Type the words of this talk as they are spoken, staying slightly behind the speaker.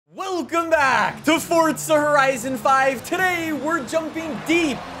Welcome back to Forza Horizon 5. Today, we're jumping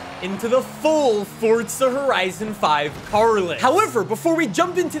deep into the full Forza Horizon 5 car list. However, before we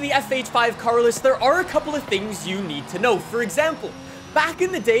jump into the FH5 car list, there are a couple of things you need to know. For example, back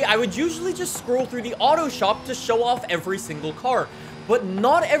in the day, I would usually just scroll through the auto shop to show off every single car. But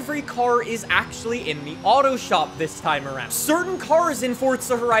not every car is actually in the auto shop this time around. Certain cars in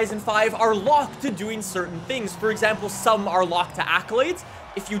Forza Horizon 5 are locked to doing certain things. For example, some are locked to accolades.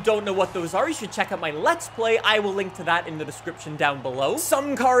 If you don't know what those are, you should check out my Let's Play. I will link to that in the description down below.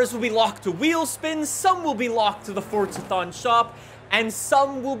 Some cars will be locked to wheel spins, some will be locked to the Forzathon shop, and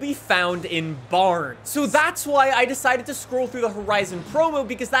some will be found in barns. So that's why I decided to scroll through the Horizon promo,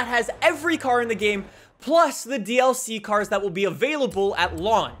 because that has every car in the game, plus the DLC cars that will be available at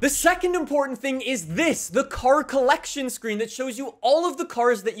launch. The second important thing is this, the car collection screen that shows you all of the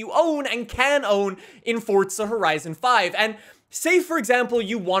cars that you own and can own in Forza Horizon 5. And say, for example,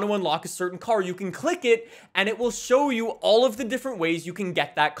 you want to unlock a certain car, you can click it and it will show you all of the different ways you can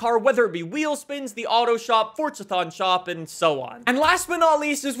get that car, whether it be wheel spins, the auto shop, Forzathon shop, and so on. And last but not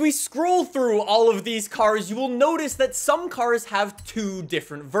least, as we scroll through all of these cars, you will notice that some cars have two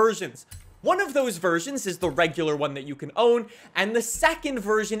different versions. One of those versions is the regular one that you can own, and the second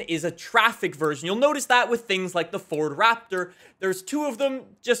version is a traffic version. You'll notice that with things like the Ford Raptor. There's two of them,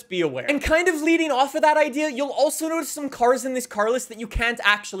 just be aware. And kind of leading off of that idea, you'll also notice some cars in this car list that you can't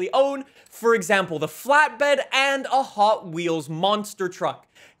actually own. For example, the flatbed and a Hot Wheels monster truck.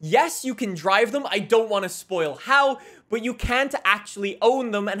 Yes, you can drive them. I don't want to spoil how, but you can't actually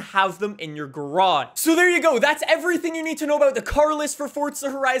own them and have them in your garage. So there you go. That's everything you need to know about the car list for Forza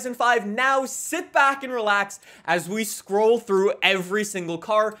Horizon 5. Now sit back and relax as we scroll through every single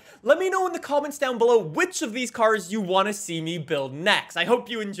car. Let me know in the comments down below which of these cars you want to see me build next. I hope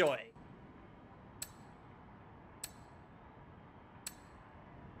you enjoy.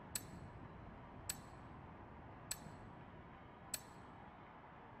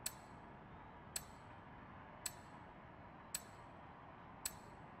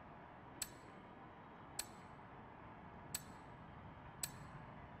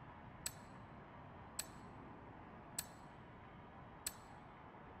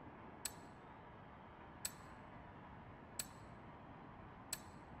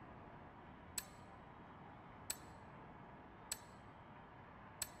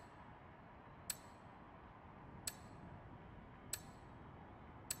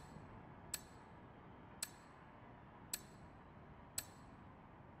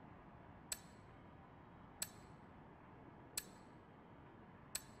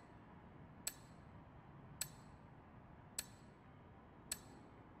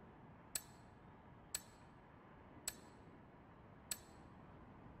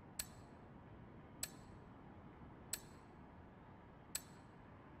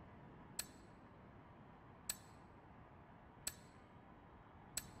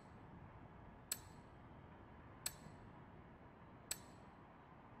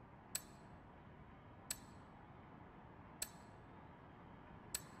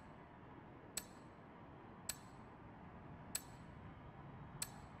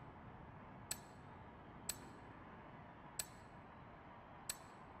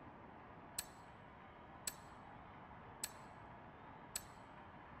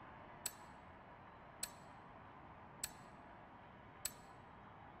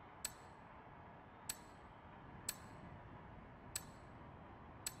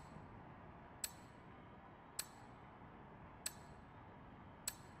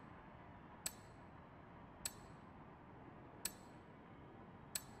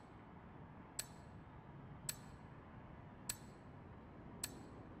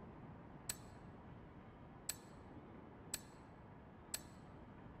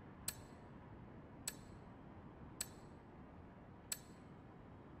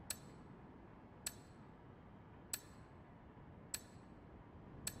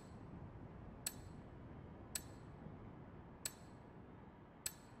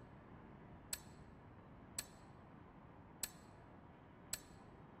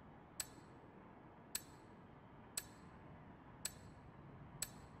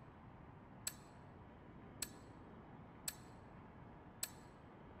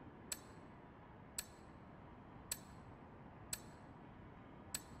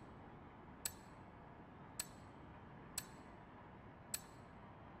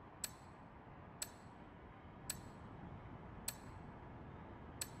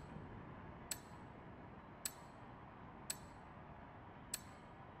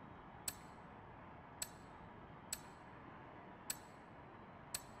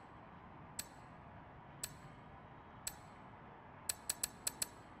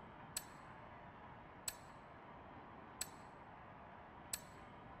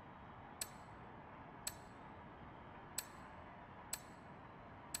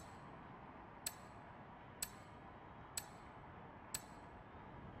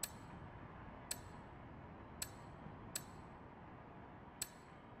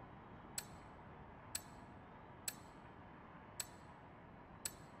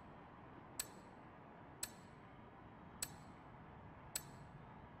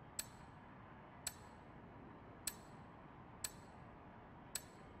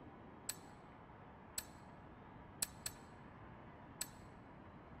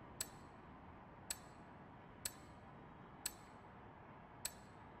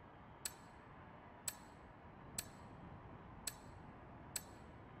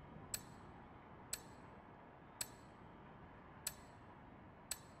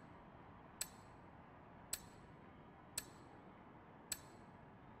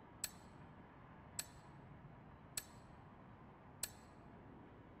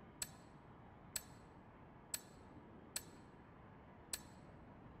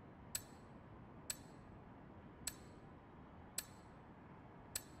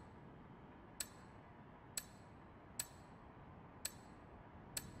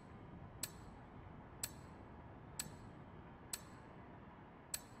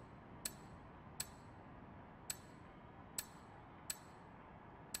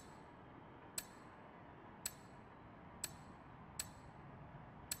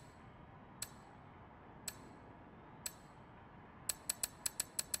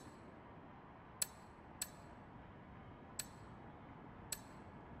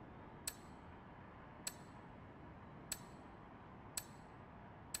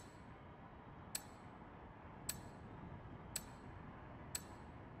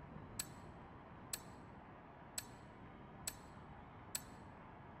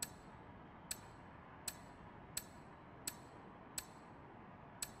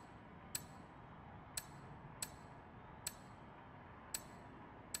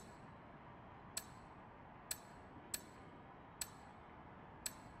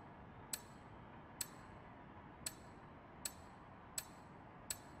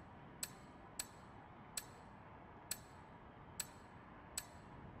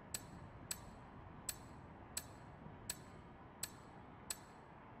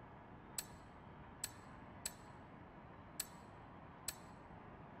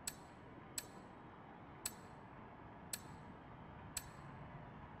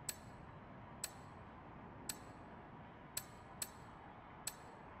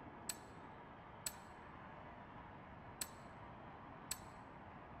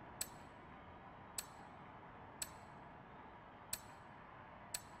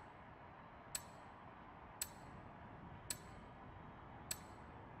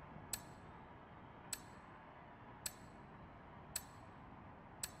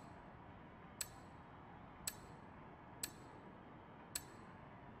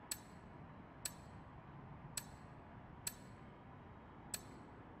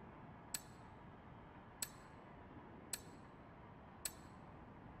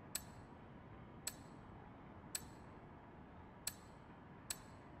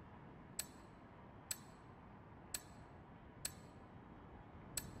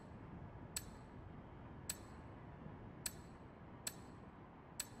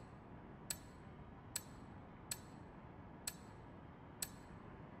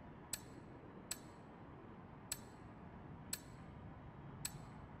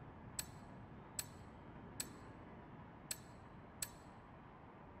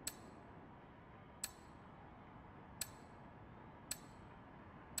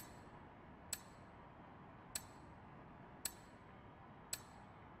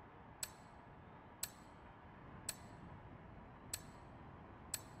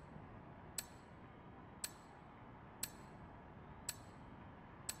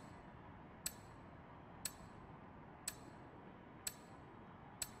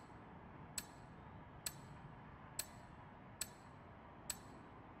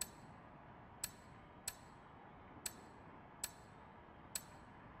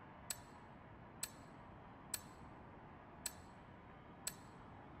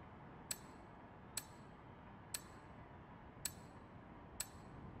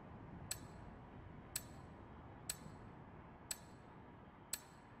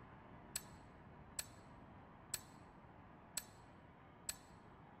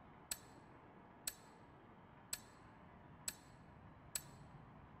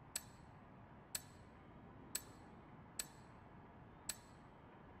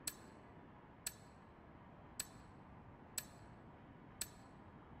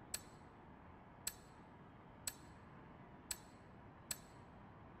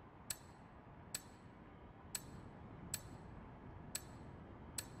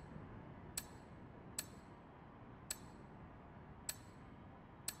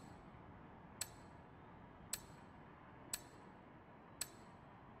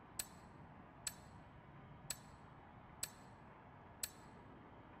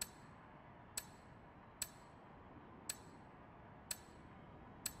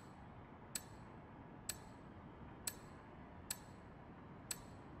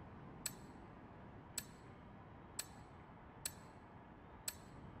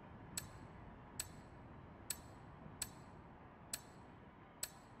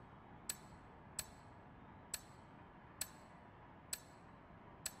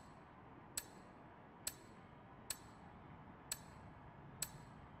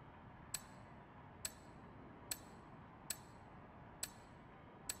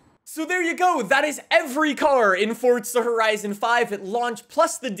 So there you go, that is every car in Forza Horizon 5 at launch,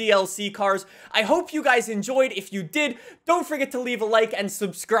 plus the DLC cars. I hope you guys enjoyed. If you did, don't forget to leave a like and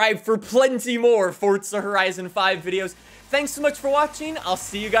subscribe for plenty more Forza Horizon 5 videos. Thanks so much for watching. I'll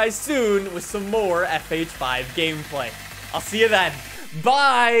see you guys soon with some more FH5 gameplay. I'll see you then.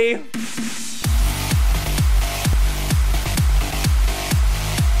 Bye!